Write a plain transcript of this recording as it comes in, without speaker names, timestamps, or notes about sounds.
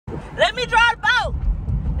Let me draw the boat.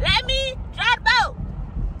 Let me draw the boat.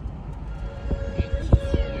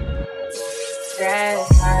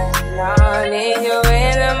 I need you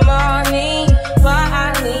in the morning, but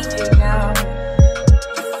I need you now.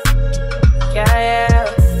 Yeah,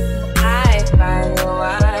 I find you,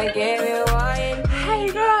 I give you one. Hey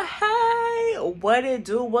girl, hey. What it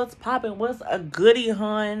do? What's popping? What's a goodie,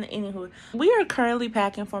 hun? Anywho, we are currently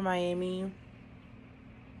packing for Miami.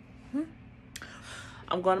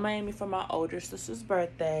 I'm going to Miami for my older sister's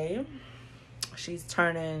birthday. She's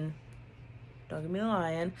turning, don't get me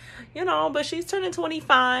lying, you know, but she's turning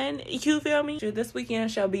 25. You feel me? This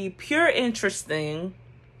weekend shall be pure interesting,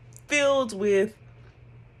 filled with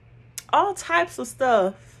all types of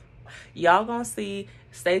stuff. Y'all gonna see.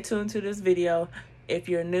 Stay tuned to this video. If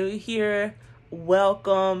you're new here,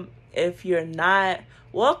 welcome. If you're not,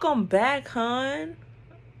 welcome back, hun.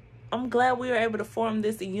 I'm glad we were able to form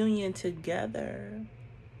this union together.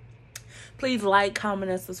 Please like, comment,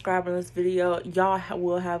 and subscribe on this video. Y'all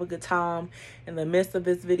will have a good time in the midst of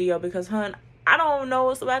this video because, hun, I don't know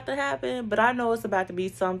what's about to happen, but I know it's about to be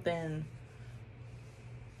something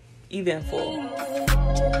eventful.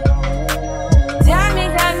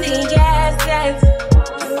 Yes.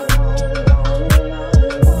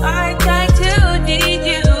 I try to need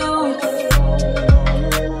you,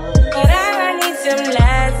 but I need some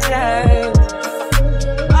lessons.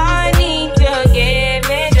 I need to give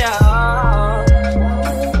it all.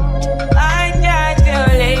 I try to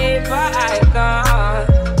live, but I can't.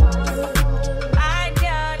 I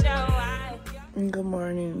don't know why. Good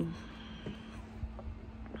morning.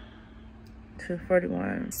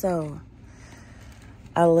 2:41. So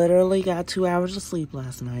I literally got 2 hours of sleep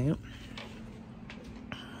last night.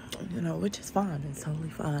 You know, which is fine. It's totally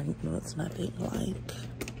fine. You know, it's nothing like...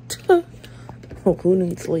 Who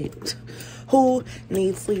needs sleep? Who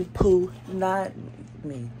needs sleep? Who? Not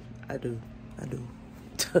me. I do. I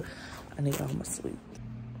need all my sleep.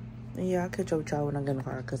 And yeah, I'll catch up with y'all when I get in the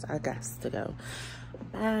car because I got to go.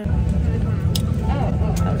 Bye.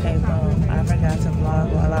 Okay, boom. I forgot to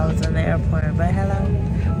vlog while I was in the airport. But hello.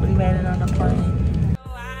 We made it on the plane.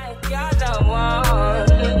 You're the one.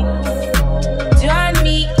 Turn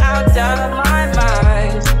me out of my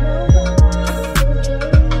mind.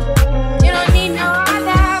 You don't need no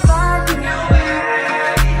other body.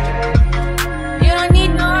 You don't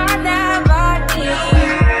need no other body.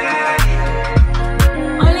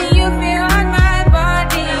 Only you feel on my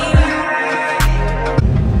body.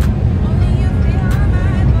 Only you feel on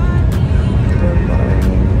my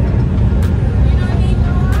body. You don't need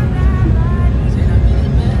no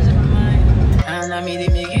other body. And I mean, they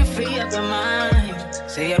make you free up your mind.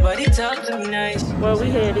 Say your body talk to me nice. Where we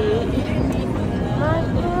headed?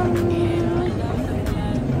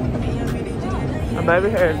 My baby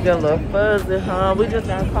hair is getting a little fuzzy, huh? We just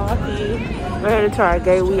got coffee. We're headed to our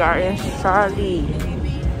gate. We are in Charlotte.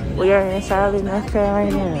 We are in Charlotte, North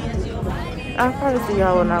Carolina. I'll probably see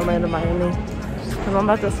y'all when I land in Miami. Because I'm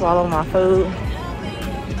about to swallow my food.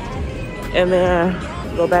 And then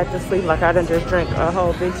go back to sleep like I didn't just drink a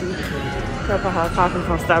whole bitchy cup of hot coffee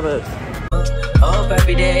from Starbucks. Oh,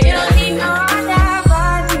 baby, day. You don't need no other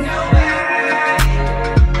body.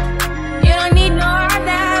 You don't need no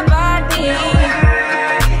other body.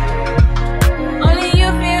 Only you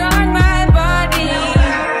feel on my body.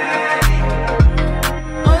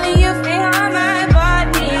 Only you feel on my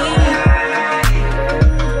body.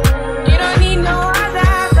 You don't need no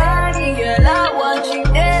other body. Girl, I want you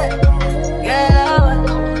there. Girl, I want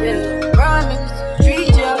you there. Promise, treat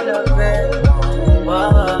your love well.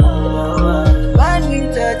 Whoa.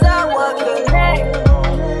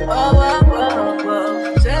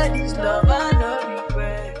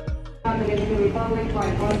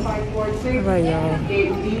 Alright, y'all.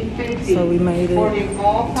 So we made it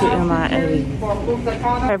to MIA.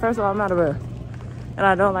 Hey, first of all, I'm out of breath. And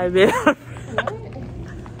I don't like being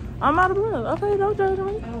I'm out of breath. Okay, don't judge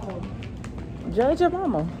me. Judge your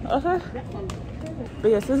mama. Okay? But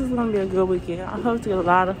yes, this is gonna be a good weekend. I hope to get a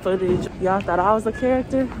lot of footage. Y'all thought I was a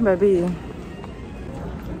character? Baby.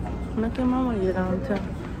 Look at mama get on to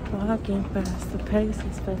walking fast. The pace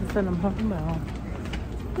is fast and I'm homebound.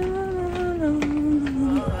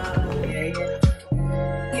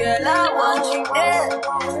 Girl, I want you there.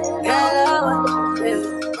 Girl, I want you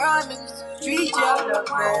there. Promise, treat your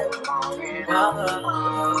love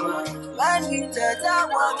well. Man, you touch, I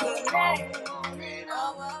want you there.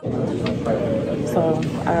 So,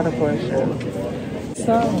 I got a question.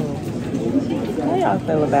 So, how y'all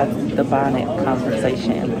feel about the bonnet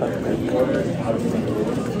conversation in public?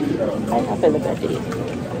 How y'all feel about it?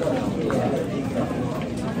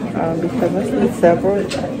 Because I see several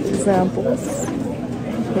examples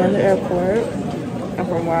We're in the airport, and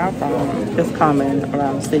from where I'm from, it's common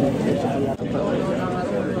around the city.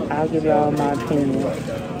 I'll give y'all my opinion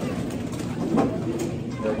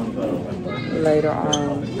later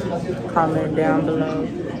on. Comment down below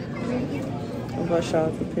what's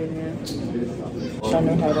y'all's opinion. Show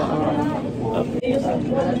me how to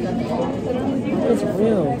it's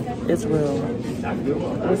real. It's real.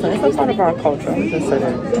 Listen, it's a part of our culture. I'm just saying.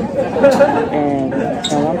 And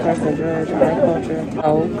one person judge our culture.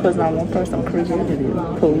 Oh, because not one person created it.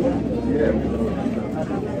 Cool.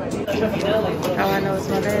 How I know it's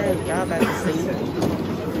my bag? Y'all about to see.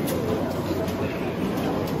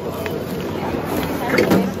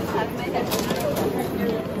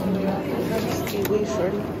 Kiwi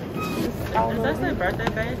shorty. Is that their birthday,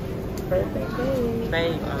 babe? Birthday, babe.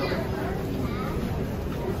 Babe.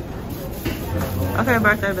 Okay,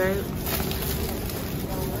 birthday, babe.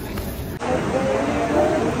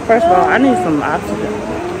 First of all, I need some oxygen.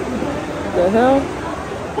 The hell?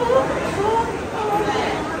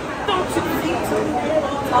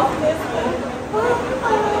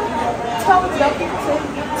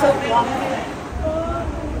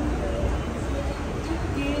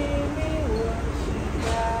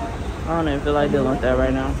 I don't even feel like dealing with that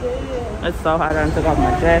right now. It's so hot. I done took off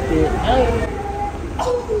my jacket.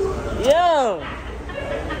 Yo!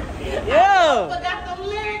 Yo!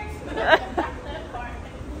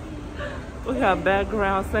 We got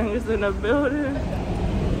background singers in the building.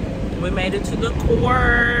 We made it to the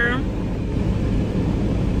core.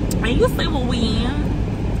 And you see what we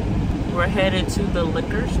in. We're headed to the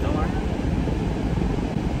liquor store.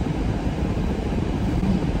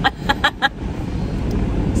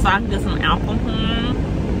 So I can get some alcohol.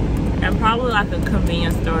 And probably like a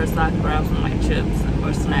convenience store so I can grab some like chips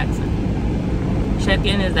or snacks.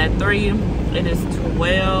 Check-in is at 3. It is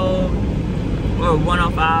 12 or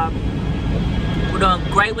 1:05. We're doing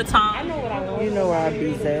great with time. I know what I want. You know where our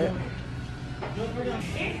bee's at.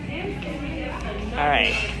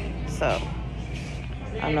 Alright, so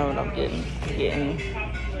I know what I'm getting.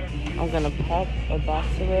 I'm gonna pop a box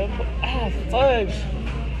of Red Bull. Ah, fudge!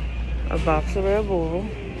 A box of Red Bull.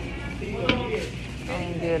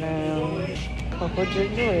 I'm getting a couple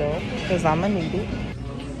ginger ale because I'm gonna need it.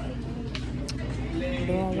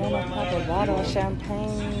 Do I want to pop a bottle of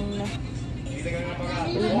champagne?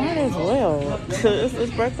 We might as well. It's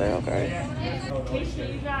his birthday, okay.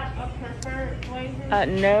 You got a preferred flavor?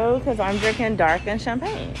 No, because I'm drinking dark and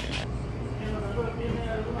champagne.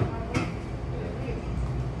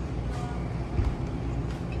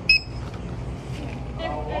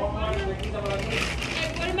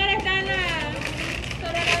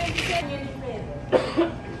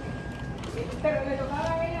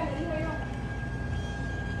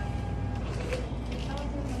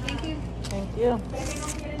 Thank you.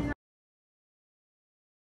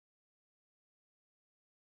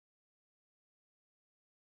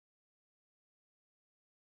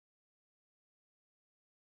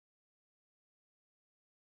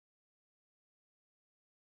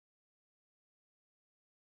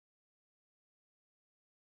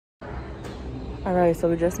 All right, so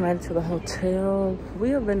we just made it to the hotel. We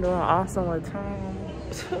have been doing awesome with time.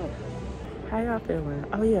 How y'all feeling?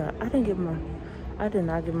 Oh yeah, I did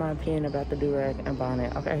not give my opinion about the do-rag and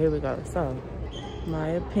bonnet. Okay, here we go. So my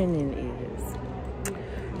opinion is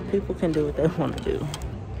people can do what they want to do.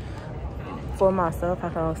 For myself, I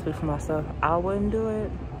can only speak for myself. I wouldn't do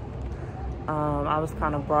it. I was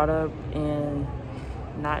kind of brought up in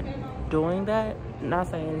not doing that. Not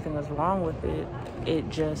saying anything was wrong with it. It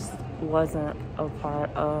just wasn't a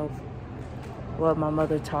part of what my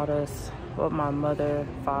mother taught us, what my mother,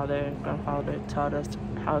 father, grandfather taught us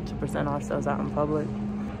how to present ourselves out in public.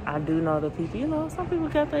 I do know the people, you know, some people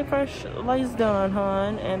got their first lace done,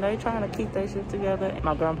 hun, and they trying to keep their shit together.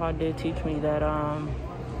 My grandpa did teach me that,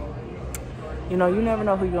 you know, you never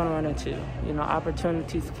know who you're gonna run into. You know,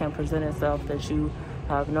 opportunities can present itself that you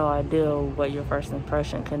have no idea what your first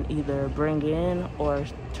impression can either bring in or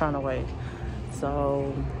turn away.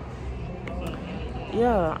 So,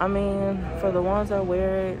 yeah, I mean, for the ones that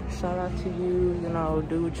wear it, shout out to you. You know,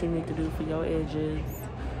 do what you need to do for your edges.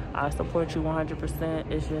 I support you 100%.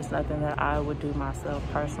 It's just nothing that I would do myself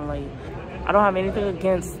personally. I don't have anything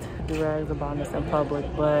against do-rags or bonnets in public,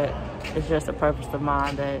 but it's just a purpose of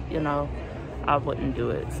mine that, you know, I wouldn't do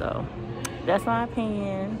it. So that's my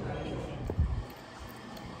opinion.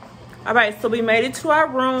 All right, so we made it to our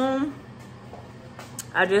room.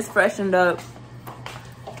 I just freshened up.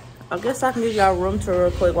 I guess I can give y'all room tour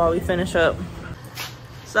real quick while we finish up.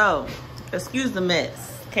 So, excuse the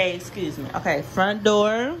mess. Okay, excuse me. Okay, front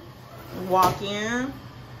door. Walk in.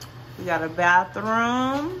 We got a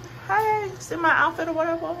bathroom. Hey, see my outfit or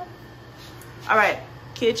whatever? All right,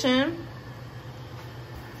 kitchen,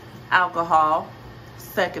 alcohol,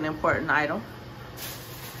 second important item.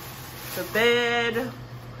 The bed,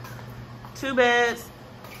 2 beds.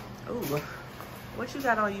 Ooh, what you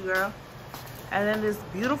got on you, girl? And then this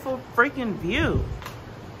beautiful freaking view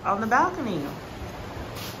on the balcony.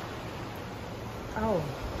 Oh,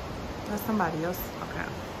 that's somebody else. Okay.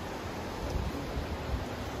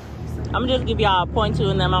 I'm just give y'all a point two,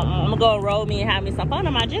 and then I'm gonna go roll me and have me some fun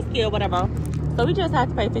on my jet ski or whatever. So we just had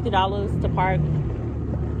to pay $50 to park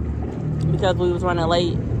because we was running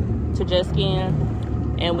late to jet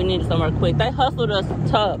skiing, and we needed somewhere quick. They hustled us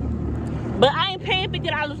tough, but I ain't paying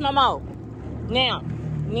 $50 no more.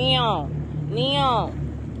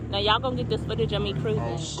 Now y'all gonna get this footage of me cruising.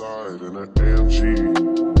 Outside in an AMG,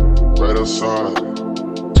 right outside,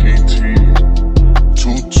 TT,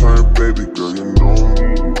 2-turn baby girl, you know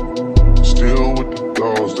me. Still with the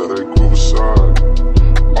dogs that I grew beside.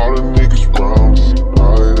 All the niggas round me,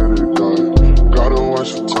 right and they die. Gotta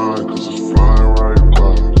watch the time, cause it's flying right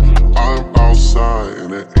by. I'm outside in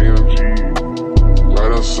an AMG,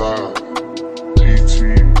 right outside, TT,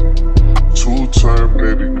 2-turn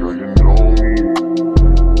baby girl, you know me.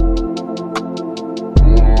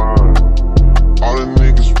 All the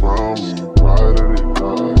niggas round me, right and they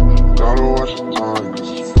die. Gotta watch the time, cause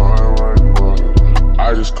it's flying right by. I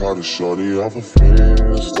just caught a shorty off a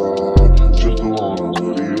Finsta. Just the one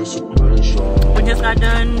really, it's a screenshot. We just got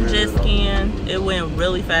done jet skiing. It went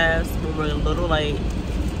really fast. We were a little late.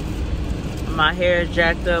 My hair is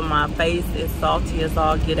jacked up. My face is salty as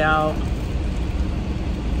all get out.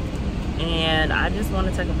 And I just want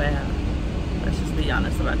to take a bath. Let's just be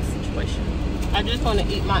honest about the situation. I just want to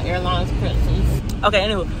eat my airline's pretzels. Okay,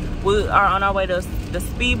 anyway, we are on our way to the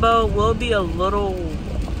Speedboat. We'll be a little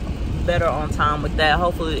better on time with that.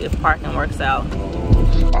 Hopefully, if parking works out.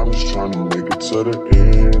 I'm just trying to make it to the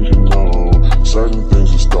end, you know. Certain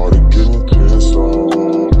things have started getting pissed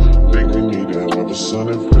off. Think we need to have a sun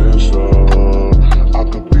adventure. I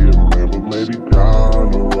could be a man, but maybe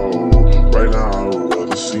down the road. Right now, I would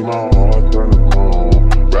rather see my heart turn to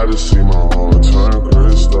chrome. Rather see my heart turn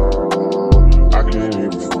crystal. I can't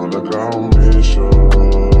even front like I don't miss you.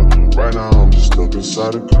 Right now, I'm just stuck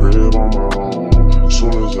inside the crib on my own.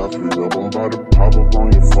 Soon as I free up, I'm about to pop up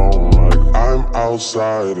on your phone. Like I'm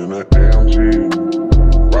outside in an AMG,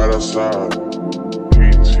 right outside,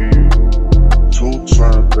 PT,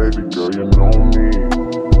 2-turn baby girl, you know me.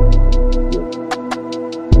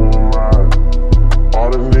 Who am I? All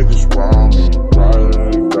the niggas round me, right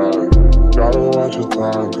and die. Gotta watch your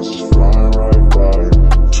time, cause it's flying right by.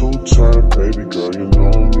 2-turn baby girl, you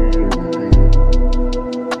know me.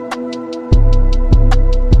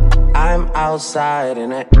 I'm outside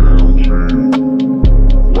in it.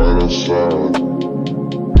 Right outside,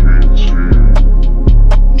 PT,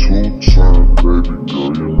 2-turn baby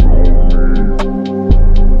girl, you know me.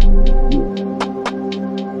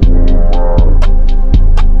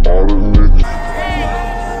 All the niggas.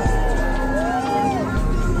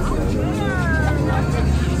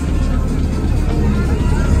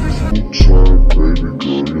 2-turn baby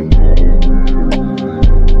girl, you know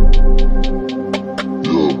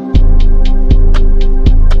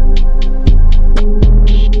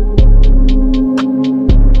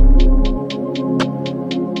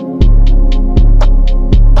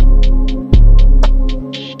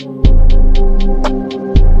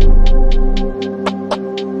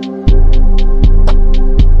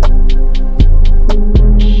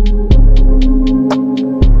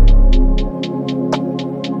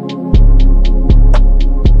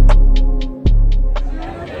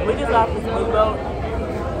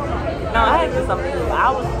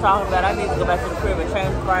talking about I need to go back to the crib and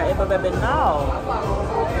change before I ever, baby. No.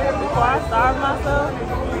 Before I starve myself.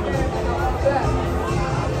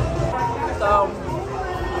 So,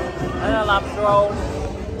 I got a lobster roll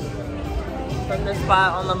from this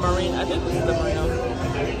spot on the marina. I think this is the marina.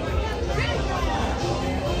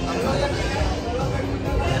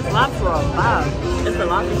 It's lobster roll. Wow. It's a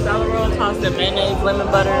lobster salad roll tossed in mayonnaise, lemon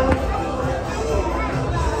butter,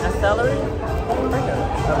 and celery.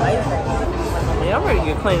 Amazing. Yeah, I'm ready to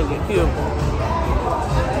get clean and get cute.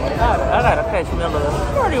 I gotta catch Miller.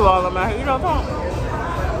 Pretty well I'm out here, you know what I'm talking?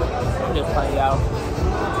 I'm just playing y'all.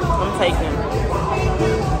 I'm taking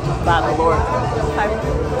by the Lord.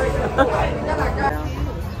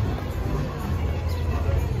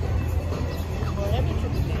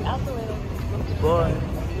 Boy,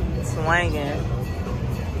 swinging.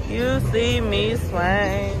 You see me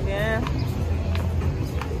swinging.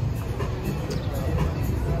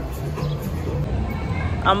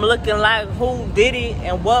 I'm looking like who did it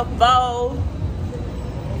and what for.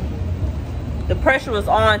 The pressure was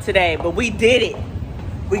on today, but we did it.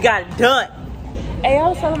 We got it done. Hey, I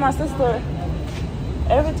was telling my sister,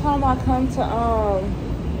 every time I come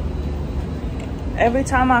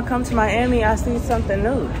to Miami, I see something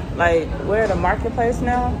new. Like, we're at a marketplace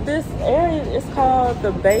now. This area is called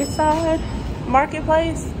the Bayside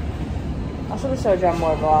Marketplace. I should have showed y'all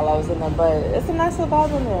more while I was in there, but it's a nice little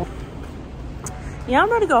vibe in there. Yeah,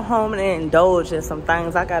 I'm ready to go home and indulge in some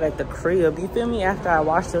things I got at the crib. You feel me? After I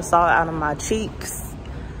washed the salt out of my cheeks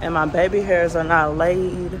and my baby hairs are not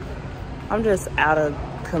laid. I'm just out of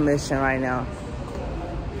commission right now.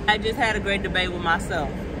 I just had a great debate with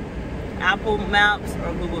myself. Apple Maps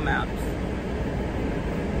or Google Maps?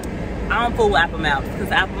 I don't fool with Apple Maps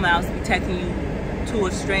because Apple Maps will be taking you to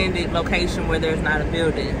a stranded location where there's not a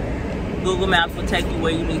building. Google Maps will take you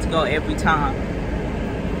where you need to go every time.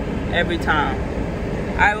 Every time.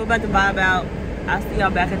 All right, we're about to vibe out. I'll see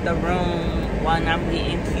y'all back at the room while I'm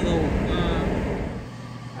getting cute.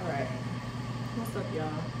 All right. What's up,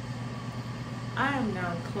 y'all? I am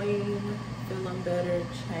now clean, feeling better,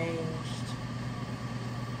 changed.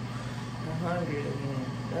 I'm hungry again.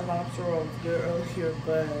 That lobster roll was good earlier,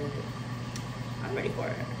 but I'm ready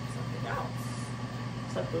for something else.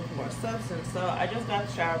 Something with more substance. So I just got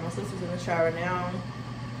the shower. My sister's in the shower now.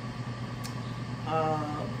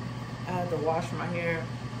 I had to wash my hair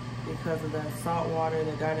because of that salt water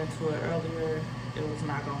that got into it earlier. It was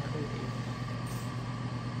not gonna cook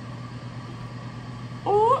it.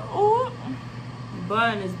 Ooh.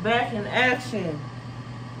 Bun is back in action.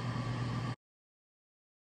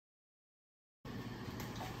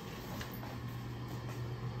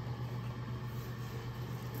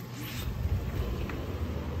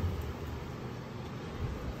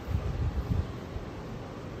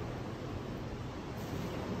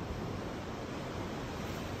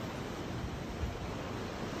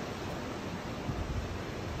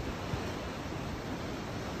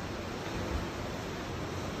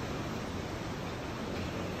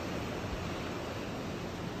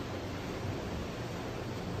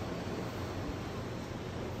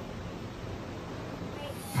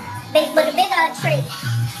 Big with a big old tree.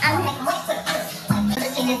 I'm like, wait for the pussy.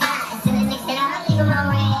 Look in his eyes, and the next that I'll leave him on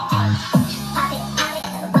red. Pop it,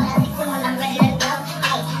 but I like it when I'm ready to go.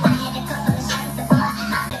 Ay, I had a couple of shots before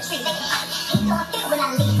off the tree. Ain't gon' fit when I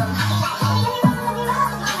leave him.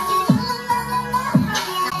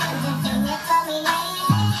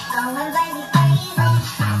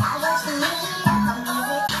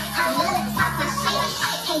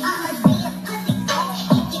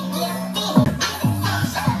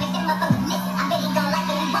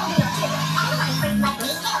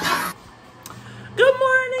 Good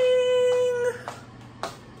morning.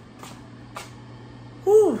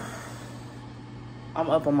 Whew. I'm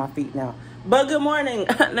up on my feet now. But good morning.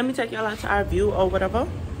 Let me take y'all out to our view or whatever.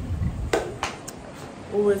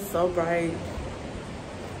 Oh, it's so bright.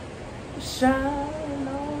 Shine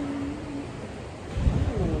on me.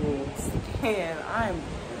 Ooh, Stan,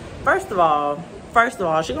 first of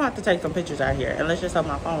all, she's gonna have to take some pictures out here. And let's just hope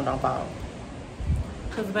my phone don't fall.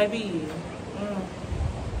 Cause baby,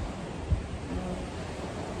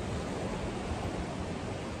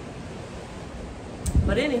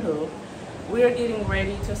 But anywho, we are getting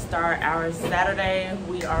ready to start our Saturday.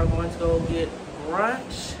 We are going to go get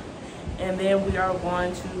brunch, and then we are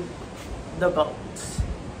going to the boat.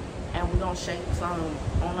 And we're gonna shake some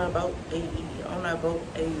on that boat,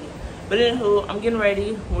 But anywho, I'm getting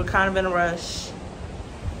ready. We're kind of in a rush.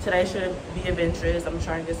 Today should be adventurous. I'm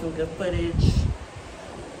trying to get some good footage.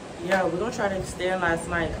 Yeah, we're gonna try to extend last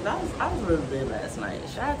night because I was really good last night.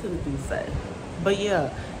 Shout out to the Duce. But yeah,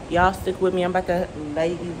 y'all stick with me. I'm about to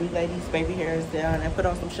relay these baby hairs down and put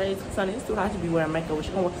on some shades because honey, it's too hot to be wearing makeup.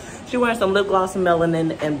 She wearing some lip gloss and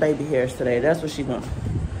melanin and baby hairs today. That's what she's doing.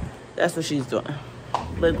 That's what she's doing.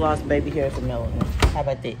 Lip gloss, baby hairs, and melanin. How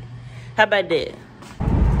about that? How about that?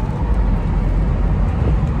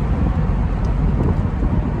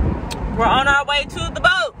 We're on our way to the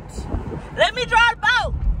boat. Let me drive the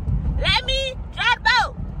boat. Let me drive the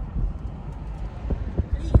boat.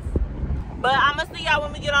 Please. But I'm going to see y'all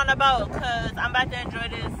when we get on the boat because I'm about to enjoy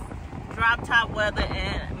this drop top weather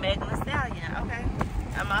and Megan Thee Stallion, okay?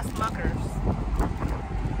 And my smuckers.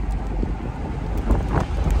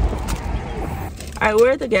 All right,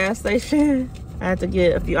 we're at the gas station. I had to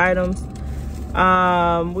get a few items.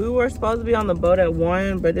 We were supposed to be on the boat at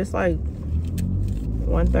 1, but it's like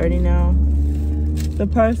 1:30 now. The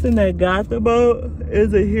person that got the boat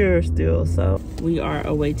isn't here still, so we are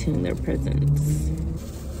awaiting their presence.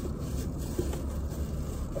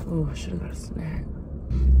 Oh, I should have got a snack.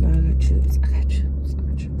 No, I got chips. I got chips.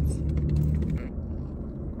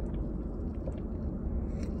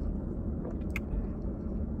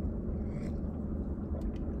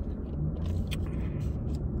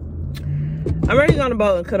 I'm ready to go on the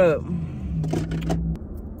boat and cut up.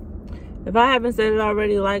 If I haven't said it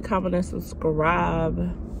already, like, comment, and subscribe.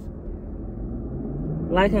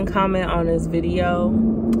 Like and comment on this video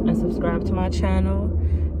and subscribe to my channel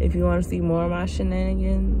if you want to see more of my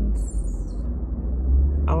shenanigans.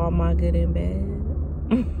 All my good and bad.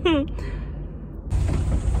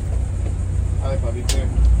 I like my clear.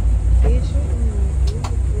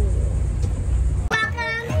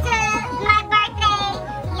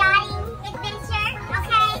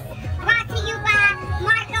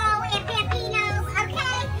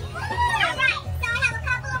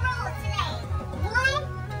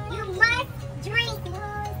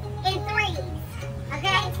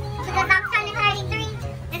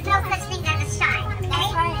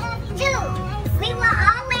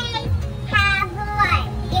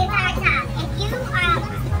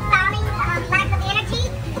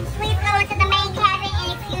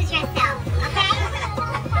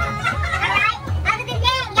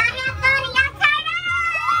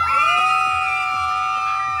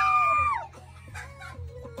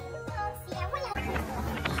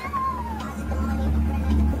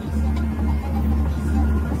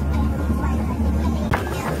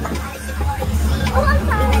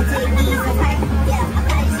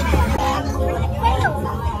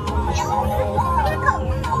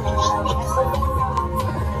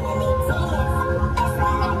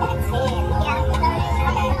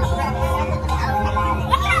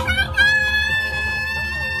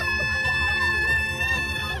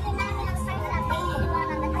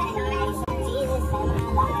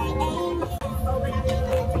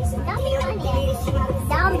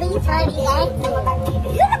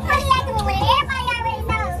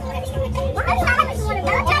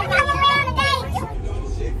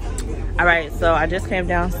 Alright, so I just came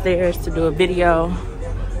downstairs to do a video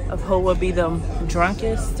of who will be the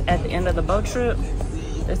drunkest at the end of the boat trip.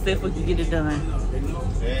 Let's see if we can get it done.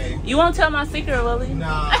 Hey. You won't tell my secret, Willie?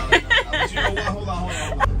 Nah. But you know what? Hold on.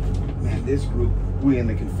 Man, this group, we in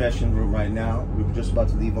the confession room right now. We were just about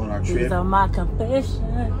to leave on our trip. These are my confessions.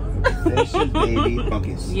 Confessions, baby.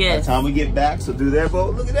 Drunkest. Yes. By the time we get back, so do their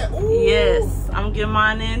boat. Look at that. Ooh. Yes, I'm getting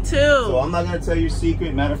mine in too. So I'm not gonna tell your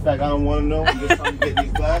secret. Matter of fact, I don't want to know. I'm just trying to get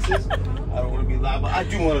these glasses. I don't want to be live, but I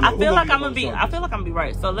do want to know. I feel like I'm gonna be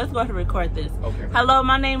right. So let's go ahead and record this. Okay. Hello,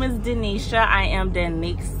 my name is Denisha. I am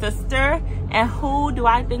Danique's sister. And who do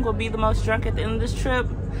I think will be the most drunk at the end of this trip?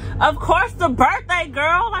 Of course, the birthday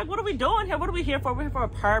girl. Like, what are we doing here? What are we here for? We're here for a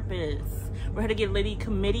purpose. We're here to get Liddy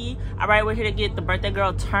committee. All right, we're here to get the birthday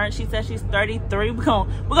girl turned. She said she's 33. We're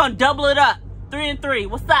gonna double it up. 3 and 3.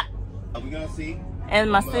 What's up? Are we gonna see? And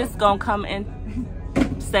my sis gonna come in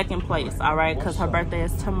second place, all right, because her birthday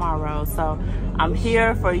is tomorrow. So I'm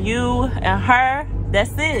here for you and her.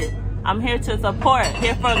 That's it. I'm here to support,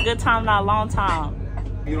 here for a good time, not a long time.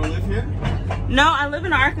 You don't live here? No, I live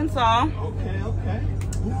in Arkansas. Okay.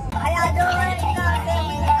 How y'all doing? You know what I'm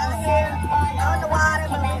saying? I'm here on the water,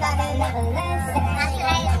 but we got that Neverland.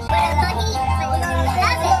 But it's no heat, so we're gonna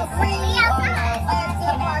love it. Free outside.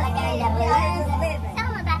 Tell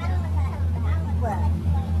them about it. What?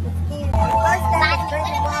 First thing is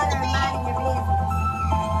drinking water and minding your business.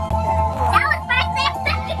 That was first thing,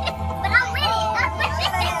 but I'm with it. I'm with it.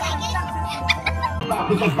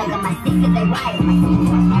 Because I got my sticks if they ride.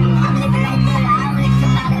 I'm living like that. I don't live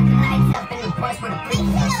about it tonight. Up in the bush with a freak.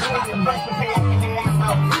 Rock the bush, we pull up in the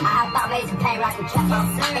Lambo. I thought raising pay, rockin' Chapo.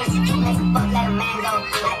 Bitch, you make a fuck, let a man go.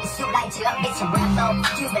 Like to shoot, light you up, bitch, a Rambo.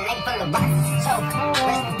 Cuban lake full of rocks, choke.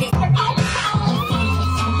 Rest in peace.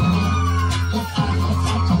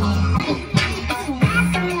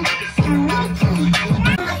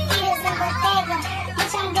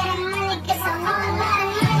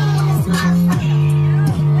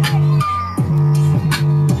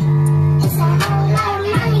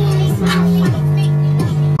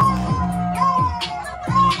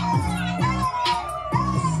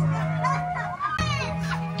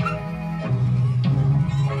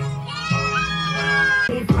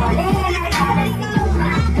 Falling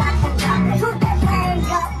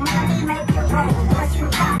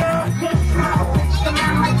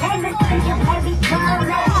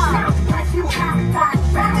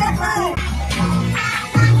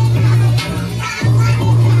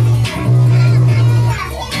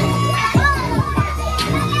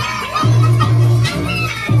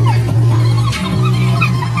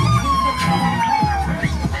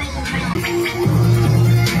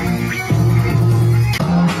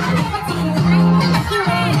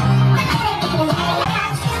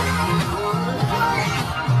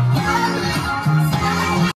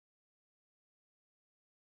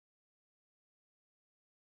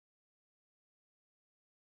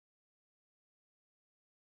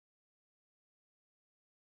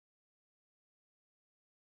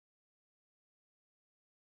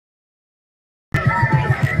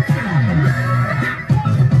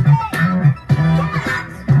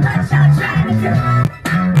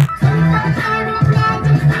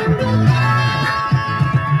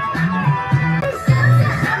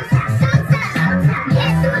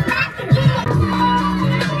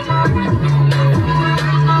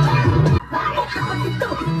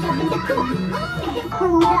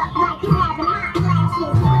Cooled up like you having hot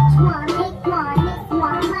flashes. Which one? Pick one. This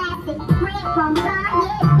one classic. Red from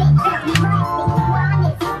Kanye, bitch, I'm plastic. Why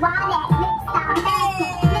that lip stop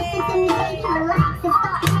acting? Listen to me, baby, relax and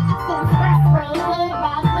start acting. Expressway, head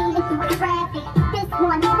back, leading through traffic. This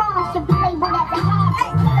one wrong should be labeled as a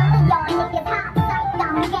hazard. Some of y'all niggas hot psyched,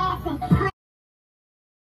 I'm gassing.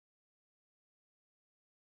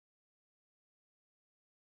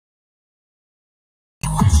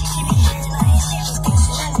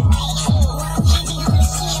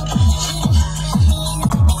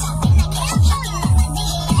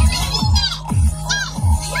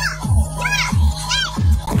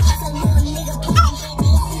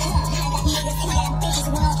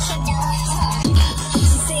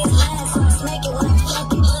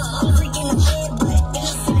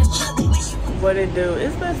 What it do?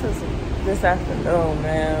 It's been since this afternoon,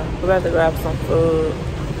 man. We're about to grab some food.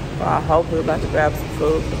 Well, I hope we're about to grab some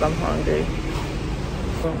food because I'm hungry.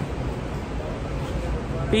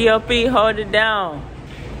 B.O.P. hold it down.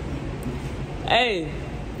 Hey,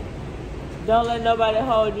 don't let nobody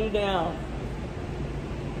hold you down.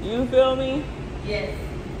 You feel me? Yes.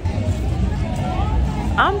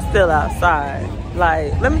 I'm still outside.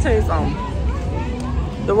 Like, let me tell you something.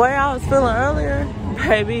 The way I was feeling earlier,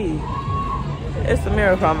 baby, it's a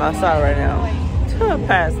miracle I'm outside right now. Till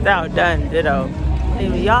passed out, done, ditto.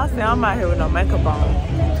 Even y'all see I'm out here with no makeup on.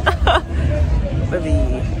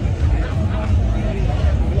 Baby.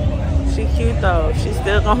 She cute though. She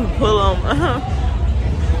still gonna pull them.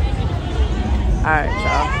 Alright,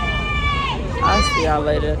 y'all. I'll see y'all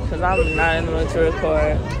later. Cause I'm not in the mood to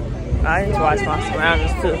record. I need to watch my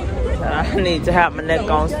surroundings too. I need to have my neck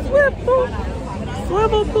on swivel.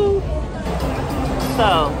 Swivel poo.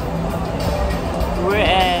 So, we're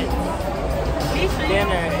at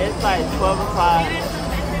dinner. It's like 12 o'clock.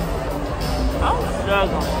 I'm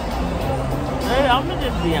struggling. I'm gonna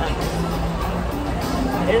just be honest.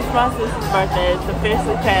 It's my sister's birthday. It's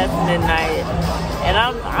officially past midnight. And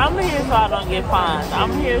I'm here so I don't get fined.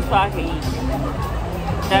 I'm here so I can eat.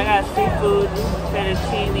 I got seafood,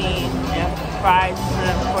 fettuccine, and fried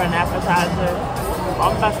shrimp for an appetizer.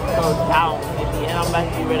 I'm about to go down, baby, and I'm about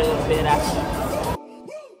to be ready to go to bed after.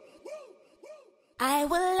 I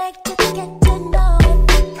would like to get to know if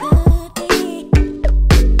you could be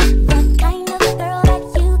the kind of girl that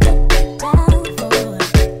you could get down for.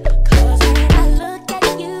 'Cause when I look at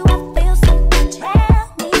you, I feel something tell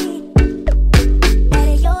me that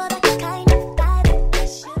you're the kind of guy that I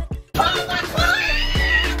should.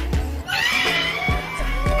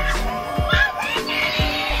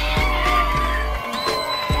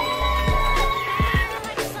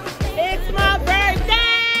 It's my birthday!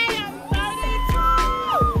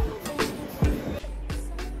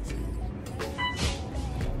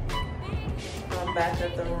 I'm back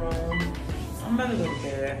at the room. I'm about to go to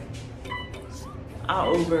bed. I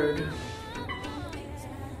Ubered.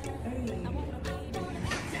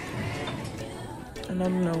 And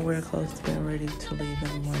I'm nowhere close to being ready to leave in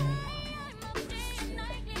the morning.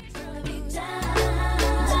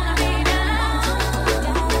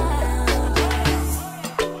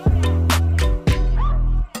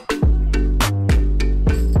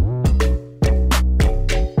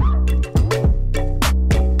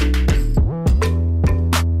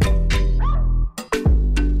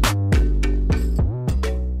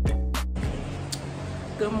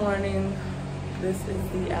 Good morning. This is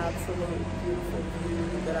the absolute beautiful view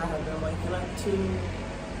that I have been waking up to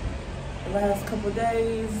the last couple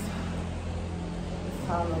days. It's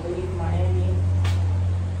time to leave Miami.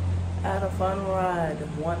 I had a fun ride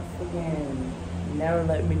once again. Never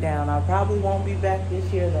let me down. I probably won't be back this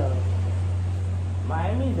year though.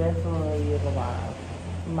 Miami definitely is a vibe.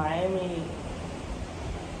 Miami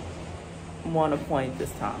won a point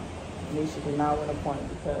this time. Nisha did not win a point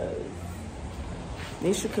because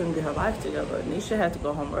Nisha couldn't get her life together. Nisha had to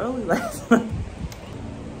go home early last night.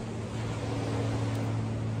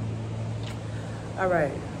 All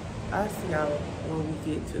right, I'll see y'all when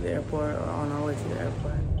we get to the airport or on our way to the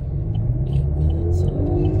airport.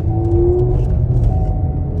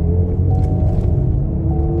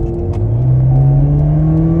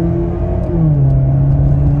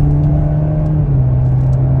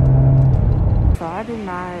 So I did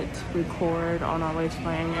not record on our way to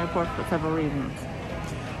Miami Airport for several reasons.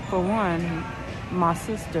 For one, my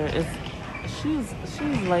sister is, she's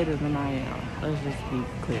later than I am. Let's just be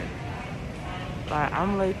clear. Like,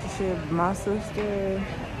 I'm late to shit. My sister,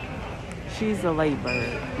 she's a late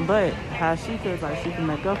bird. But how she feels like she can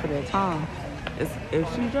make up for that time is if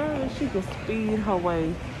she drives, she can speed her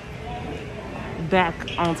way back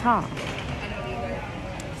on time.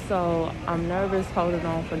 So I'm nervous holding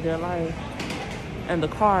on for dear life in the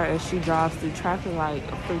car as she drives through traffic like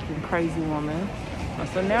a freaking crazy woman.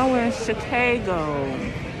 So now we're in Chicago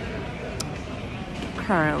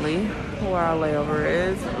currently, where our layover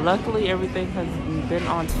is. Luckily everything has been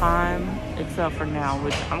on time except for now,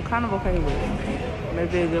 which I'm kind of okay with.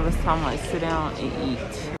 Maybe it'll give us time to like sit down and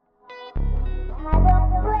eat.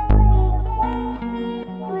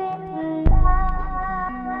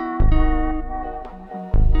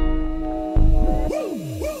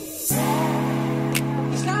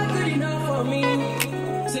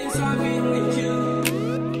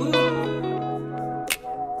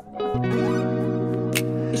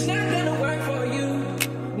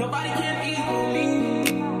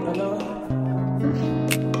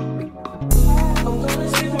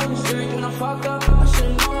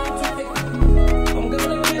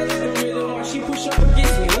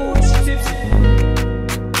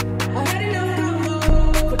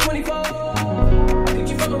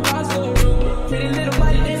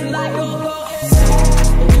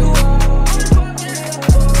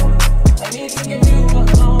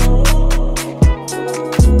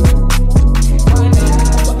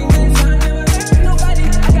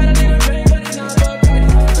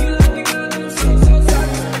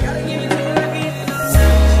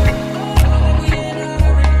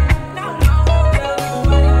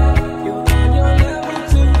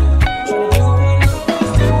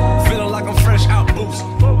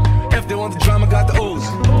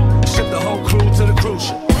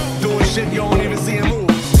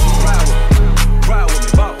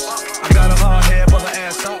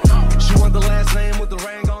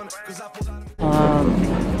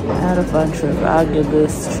 Fun trip. I'll give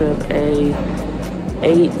this trip a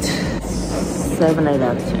 7, 8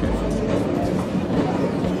 out of 10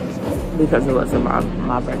 because it wasn't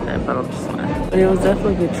my birthday, but I'm just saying. But it was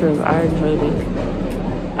definitely a good trip. I enjoyed it.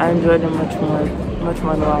 I enjoyed it much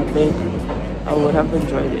more than I think I would have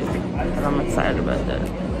enjoyed it, and I'm excited about that.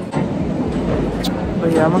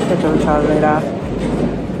 But yeah, I'm gonna catch up with y'all later.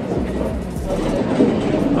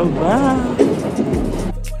 Oh, bye.